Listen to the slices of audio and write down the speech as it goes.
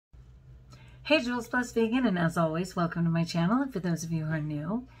Hey, Jules Blessed Vegan, and as always, welcome to my channel. And for those of you who are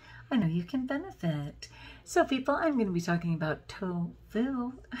new, I know you can benefit. So people, I'm going to be talking about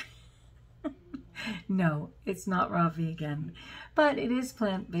tofu. No, it's not raw vegan, but it is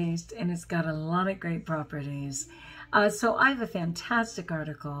plant-based and it's got a lot of great properties. So I have a fantastic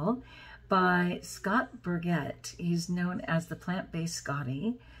article by Scott Burgett. He's known as the Plant-Based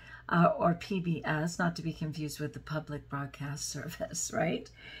Scotty, or PBS, not to be confused with the Public Broadcast Service, right?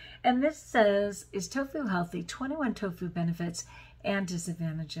 And this says, is tofu healthy? 21 tofu benefits and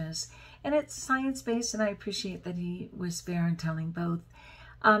disadvantages. And it's science-based, and I appreciate that he was fair in telling both.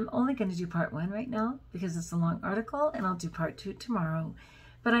 I'm only going to do part 1 right now because it's a long article, and I'll do part 2 tomorrow.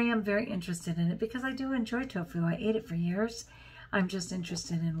 But I am very interested in it because I do enjoy tofu. I ate it for years. I'm just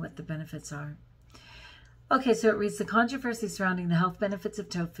interested in what the benefits are. Okay, so it reads, the controversy surrounding the health benefits of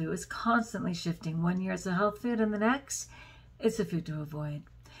tofu is constantly shifting. 1 year it's a health food, and the next, it's a food to avoid.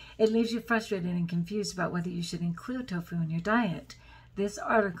 It leaves you frustrated and confused about whether you should include tofu in your diet. This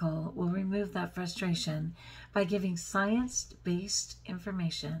article will remove that frustration by giving science-based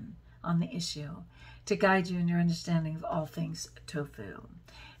information on the issue to guide you in your understanding of all things tofu.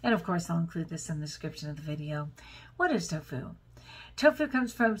 And of course, I'll include this in the description of the video. What is tofu? Tofu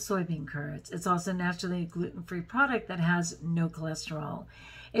comes from soybean curds. It's also naturally a gluten-free product that has no cholesterol.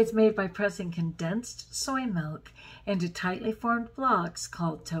 It's made by pressing condensed soy milk into tightly formed blocks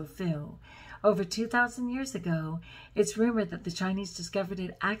called tofu. Over 2,000 years ago, it's rumored that the Chinese discovered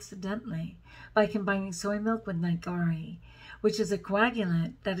it accidentally by combining soy milk with nigari, which is a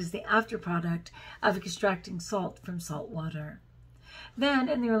coagulant that is the afterproduct of extracting salt from salt water. Then,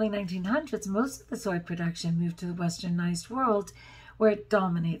 in the early 1900s, most of the soy production moved to the westernized world, where it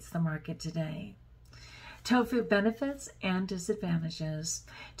dominates the market today. Tofu benefits and disadvantages.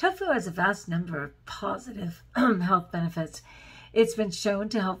 Tofu has a vast number of positive health benefits. It's been shown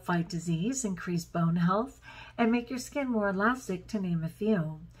to help fight disease, increase bone health, and make your skin more elastic, to name a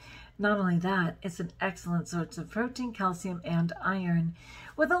few. Not only that, it's an excellent source of protein, calcium, and iron.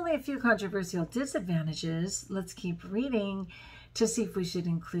 With only a few controversial disadvantages, let's keep reading to see if we should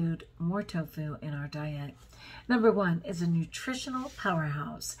include more tofu in our diet. Number 1 is a nutritional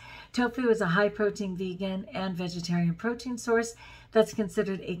powerhouse. Tofu is a high-protein vegan and vegetarian protein source that's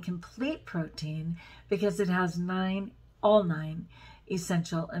considered a complete protein because it has all nine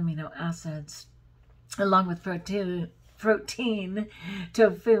essential amino acids. Along with protein,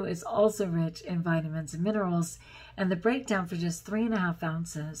 tofu is also rich in vitamins and minerals, and the breakdown for just 3.5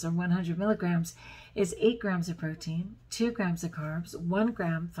 ounces or 100 milligrams is 8 grams of protein, 2 grams of carbs, 1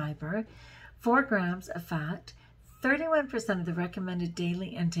 gram fiber, 4 grams of fat, 31% of the recommended daily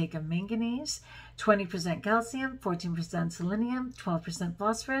intake of manganese, 20% calcium, 14% selenium, 12%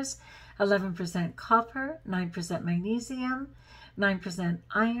 phosphorus, 11% copper, 9% magnesium, 9%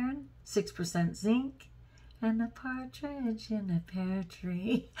 iron, 6% zinc, and a partridge in a pear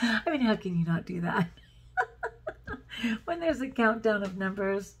tree. I mean, how can you not do that? When there's a countdown of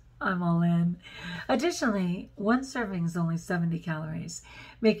numbers, I'm all in. Additionally, 1 serving is only 70 calories,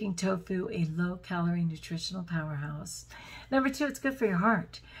 making tofu a low-calorie nutritional powerhouse. Number 2, it's good for your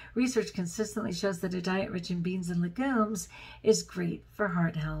heart. Research consistently shows that a diet rich in beans and legumes is great for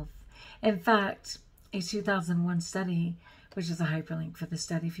heart health. In fact, a 2001 study, which is a hyperlink for the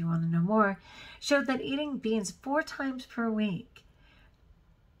study if you want to know more, showed that eating beans 4 times per week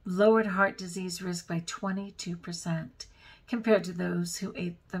lowered heart disease risk by 22%. compared to those who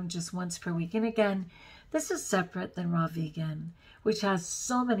ate them just once per week. And again, this is separate than raw vegan, which has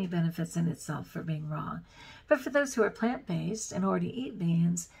so many benefits in itself for being raw. But for those who are plant-based and already eat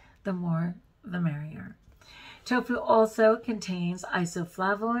beans, the more the merrier. Tofu also contains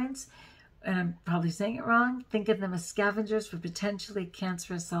isoflavonoids, and I'm probably saying it wrong. Think of them as scavengers for potentially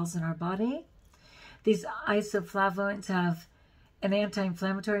cancerous cells in our body. These isoflavonoids have an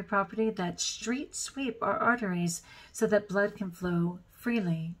anti-inflammatory property that street sweep our arteries so that blood can flow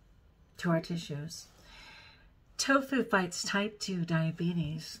freely to our tissues. Tofu fights type 2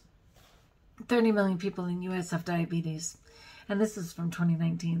 diabetes. 30 million people in the U.S. have diabetes, and this is from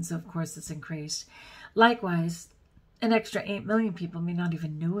 2019, so of course it's increased. Likewise, an extra 8 million people may not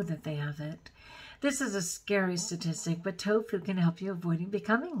even know that they have it. This is a scary statistic, but tofu can help you avoiding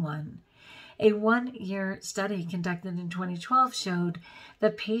becoming one. A 1-year study conducted in 2012 showed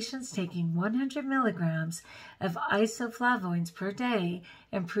that patients taking 100 milligrams of isoflavonoids per day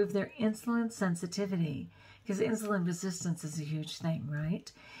improved their insulin sensitivity, because insulin resistance is a huge thing,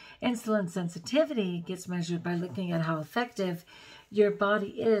 right? Insulin sensitivity gets measured by looking at how effective your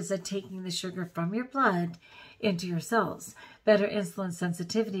body is at taking the sugar from your blood into your cells. Better insulin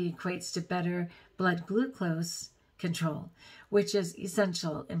sensitivity equates to better blood glucose control, which is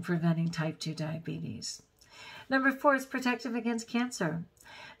essential in preventing type 2 diabetes. Number 4 is protective against cancer.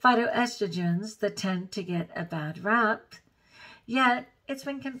 Phytoestrogens that tend to get a bad rap, yet it's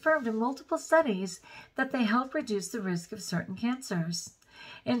been confirmed in multiple studies that they help reduce the risk of certain cancers.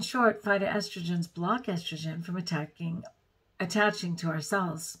 In short, phytoestrogens block estrogen from attaching to our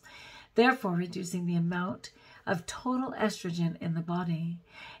cells, therefore reducing the amount of total estrogen in the body.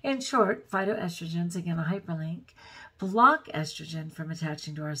 In short, phytoestrogens, again a hyperlink, block estrogen from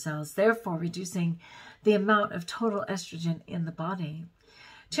attaching to our cells, therefore reducing the amount of total estrogen in the body.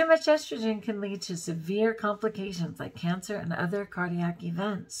 Too much estrogen can lead to severe complications like cancer and other cardiac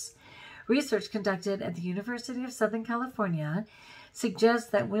events. Research conducted at the University of Southern California suggests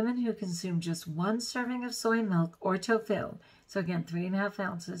that women who consume just 1 serving of soy milk or tofu, so again 3.5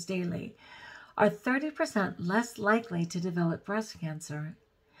 ounces daily, are 30% less likely to develop breast cancer.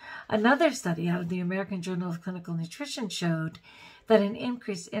 Another study out of the American Journal of Clinical Nutrition showed that an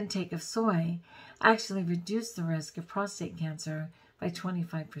increased intake of soy actually reduced the risk of prostate cancer by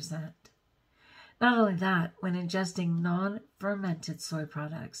 25%. Not only that, when ingesting non-fermented soy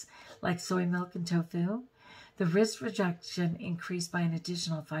products like soy milk and tofu, the risk reduction increased by an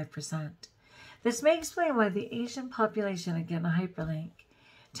additional 5%. This may explain why the Asian population, again a hyperlink,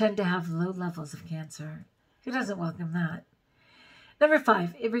 tend to have low levels of cancer. Who doesn't welcome that? Number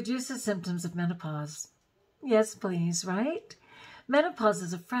 5, it reduces symptoms of menopause. Yes, please, right? Menopause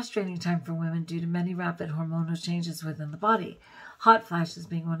is a frustrating time for women due to many rapid hormonal changes within the body, hot flashes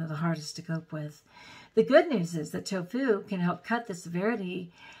being one of the hardest to cope with. The good news is that tofu can help cut the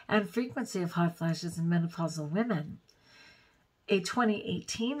severity and frequency of hot flashes in menopausal women. A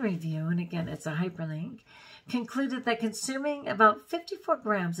 2018 review, and again it's a hyperlink, concluded that consuming about 54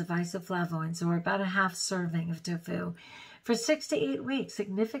 grams of isoflavonoids, or about a half serving of tofu, for 6 to 8 weeks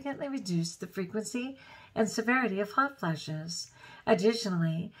significantly reduced the frequency and severity of hot flashes.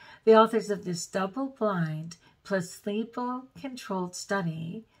 Additionally, the authors of this double-blind, placebo-controlled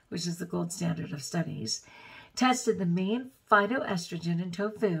study, which is the gold standard of studies, tested the main phytoestrogen in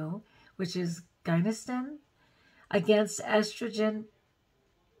tofu, which is gynecine, against estrogen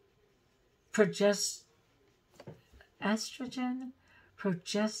progestogen.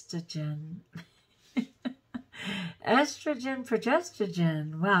 Estrogen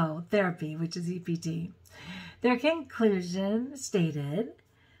progestogen, wow, therapy, which is EPT. Their conclusion stated,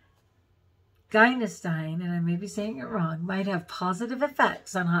 gynecine, and I may be saying it wrong, might have positive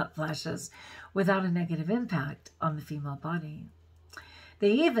effects on hot flashes without a negative impact on the female body.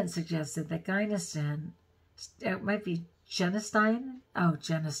 They even suggested that gynecine, it might be genistein,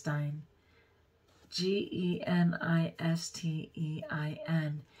 Genistein,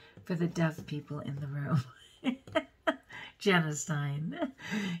 for the deaf people in the room. Genistein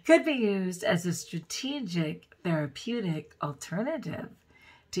could be used as a strategic therapeutic alternative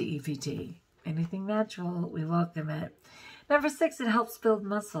to EPT. Anything natural, we welcome it. Number 6, it helps build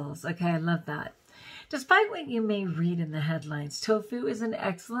muscles. Okay, I love that. Despite what you may read in the headlines, tofu is an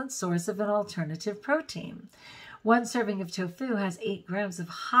excellent source of an alternative protein. 1 serving of tofu has 8 grams of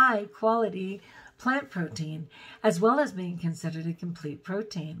high-quality plant protein, as well as being considered a complete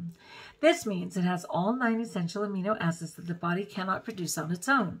protein. This means it has all 9 essential amino acids that the body cannot produce on its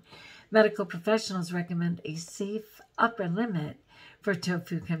own. Medical professionals recommend a safe upper limit for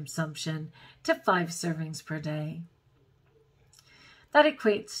tofu consumption to 5 servings per day. That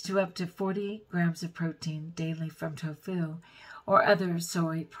equates to up to 40 grams of protein daily from tofu or other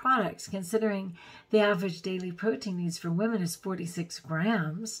soy products, considering the average daily protein needs for women is 46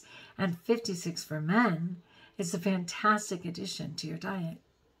 grams and 56 for men. It's a fantastic addition to your diet.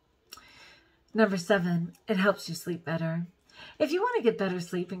 Number 7, it helps you sleep better. If you want to get better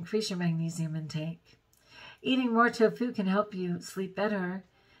sleep, increase your magnesium intake. Eating more tofu can help you sleep better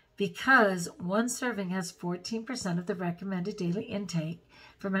because 1 serving has 14% of the recommended daily intake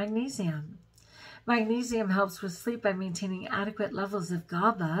for magnesium. Magnesium helps with sleep by maintaining adequate levels of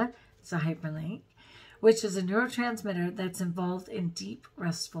GABA, it's a hyperlink, which is a neurotransmitter that's involved in deep,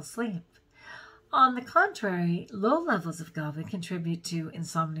 restful sleep. On the contrary, low levels of GABA contribute to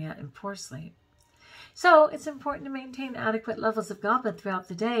insomnia and poor sleep. So it's important to maintain adequate levels of GABA throughout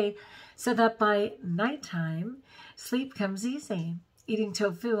the day so that by nighttime, sleep comes easy. Eating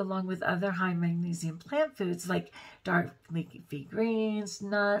tofu along with other high magnesium plant foods like dark leafy greens,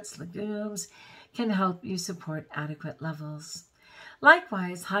 nuts, legumes can help you support adequate levels.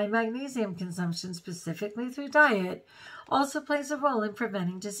 Likewise, high magnesium consumption, specifically through diet, also plays a role in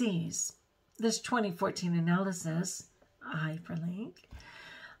preventing disease. This 2014 analysis, a hyperlink,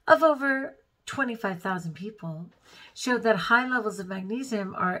 of over 25,000 people showed that high levels of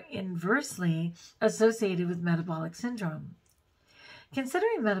magnesium are inversely associated with metabolic syndrome.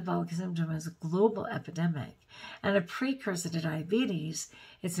 Considering metabolic syndrome is a global epidemic and a precursor to diabetes,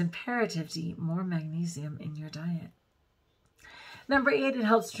 it's imperative to eat more magnesium in your diet. Number 8, it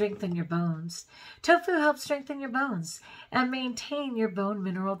helps strengthen your bones. Tofu helps strengthen your bones and maintain your bone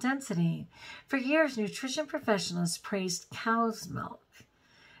mineral density. For years, nutrition professionals praised cow's milk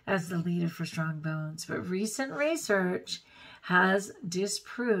as the leader for strong bones, but recent research has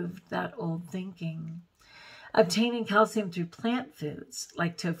disproved that old thinking. Obtaining calcium through plant foods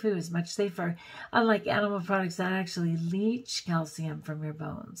like tofu is much safer, unlike animal products that actually leach calcium from your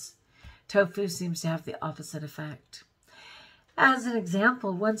bones. Tofu seems to have the opposite effect. As an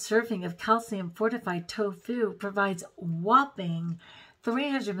example, one serving of calcium-fortified tofu provides whopping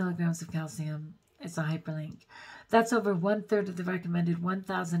 300 milligrams of calcium. It's a hyperlink. That's over 1/3 of the recommended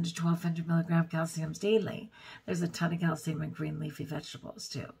 1,000 to 1,200 milligram calciums daily. There's a ton of calcium in green leafy vegetables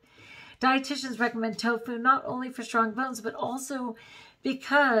too. Dietitians recommend tofu not only for strong bones, but also to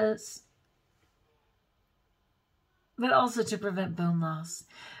prevent bone loss.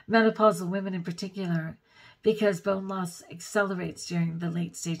 Menopausal women in particular, because bone loss accelerates during the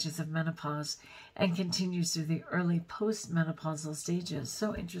late stages of menopause and continues through the early postmenopausal stages.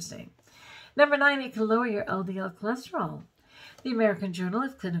 So interesting. Number 9, it can lower your LDL cholesterol. The American Journal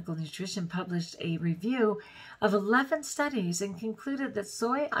of Clinical Nutrition published a review of 11 studies and concluded that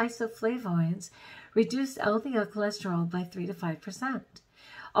soy isoflavonoids reduced LDL cholesterol by 3 to 5%.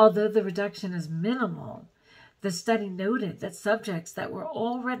 Although the reduction is minimal, the study noted that subjects that were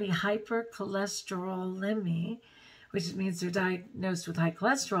already hypercholesterolemia, which means they're diagnosed with high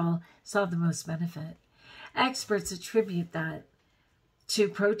cholesterol, saw the most benefit. Experts attribute that to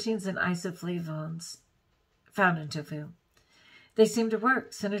proteins and isoflavones found in tofu. They seem to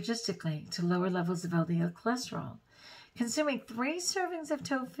work synergistically to lower levels of LDL cholesterol. Consuming 3 servings of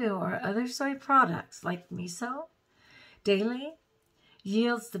tofu or other soy products like miso daily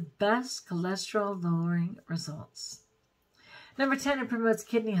yields the best cholesterol-lowering results. Number 10, it promotes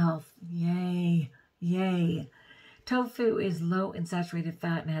kidney health. Yay, yay. Tofu is low in saturated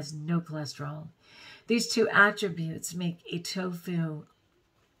fat and has no cholesterol. These 2 attributes make tofu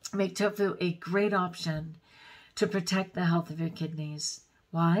a great option to protect the health of your kidneys.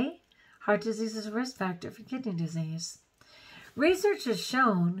 Why? Heart disease is a risk factor for kidney disease. Research has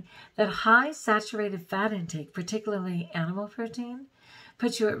shown that high saturated fat intake, particularly animal protein,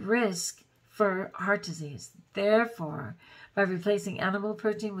 puts you at risk for heart disease. Therefore, by replacing animal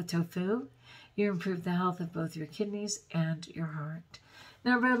protein with tofu, you improve the health of both your kidneys and your heart.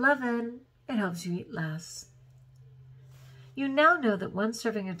 Number 11, it helps you eat less. You now know that 1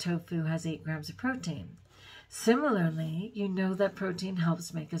 serving of tofu has 8 grams of protein. Similarly, you know that protein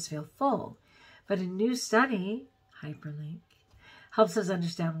helps make us feel full, but a new study, hyperlink, helps us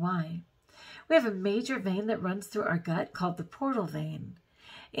understand why. We have a major vein that runs through our gut called the portal vein.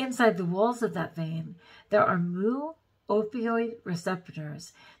 Inside the walls of that vein, there are mu opioid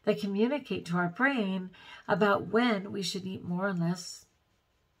receptors that communicate to our brain about when we should eat more or less.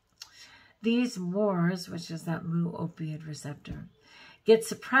 These mores, which is that mu opioid receptor, get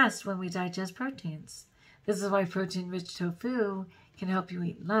suppressed when we digest proteins. This is why protein-rich tofu can help you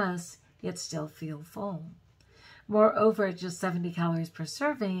eat less, yet still feel full. Moreover, at just 70 calories per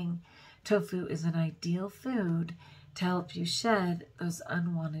serving, tofu is an ideal food to help you shed those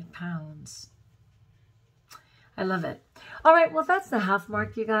unwanted pounds. I love it. All right, well, that's the half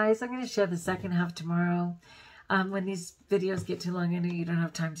mark, you guys. I'm going to share the second half tomorrow. When these videos get too long, I know you don't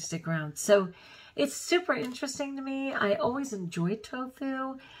have time to stick around. So it's super interesting to me. I always enjoyed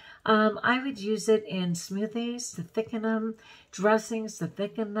tofu. I would use it in smoothies to thicken them, dressings to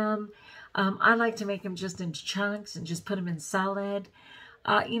thicken them. I like to make them just in chunks and just put them in salad.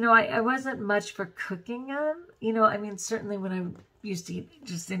 I wasn't much for cooking them. I mean, certainly when I used to eat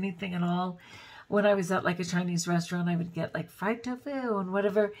just anything at all, when I was at like a Chinese restaurant, I would get like fried tofu and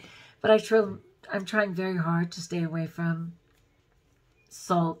whatever. But I'm trying very hard to stay away from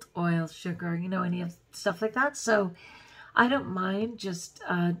salt, oil, sugar, any of stuff like that. So I don't mind just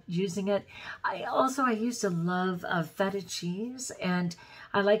using it. I used to love feta cheese, and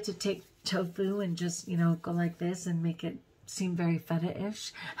I like to take tofu and just, go like this and make it seem very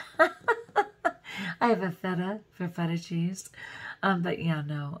feta-ish. I have a feta for feta cheese. But yeah,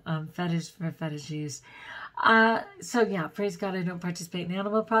 no, feta for feta cheese. So yeah, praise God, I don't participate in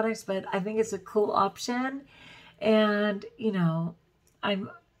animal products, but I think it's a cool option. And,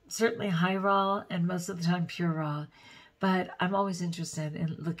 I'm certainly high raw and most of the time pure raw, but I'm always interested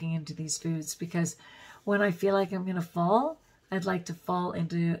in looking into these foods because when I feel like I'm going to fall, I'd like to fall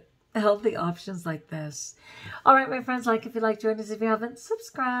into healthy options like this. All right, my friends, like if you like, join us if you haven't,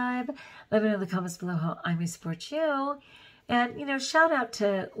 subscribe. Let me know in the comments below how I may support you. And, you know, shout out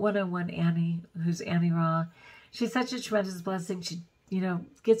to 101 Annie, who's Annie Raw. She's such a tremendous blessing. She, you know,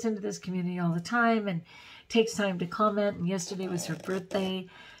 gets into this community all the time and takes time to comment. And yesterday was her birthday.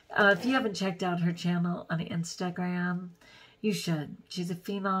 If you haven't checked out her channel on Instagram, you should. She's a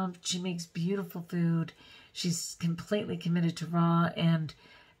phenom. She makes beautiful food. She's completely committed to raw, and,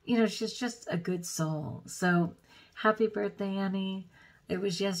 you know, she's just a good soul. So happy birthday, Annie. It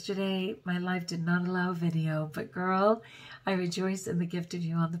was yesterday. My life did not allow video, but girl, I rejoice in the gift of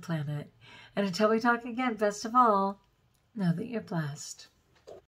you on the planet. And until we talk again, best of all, know that you're blessed.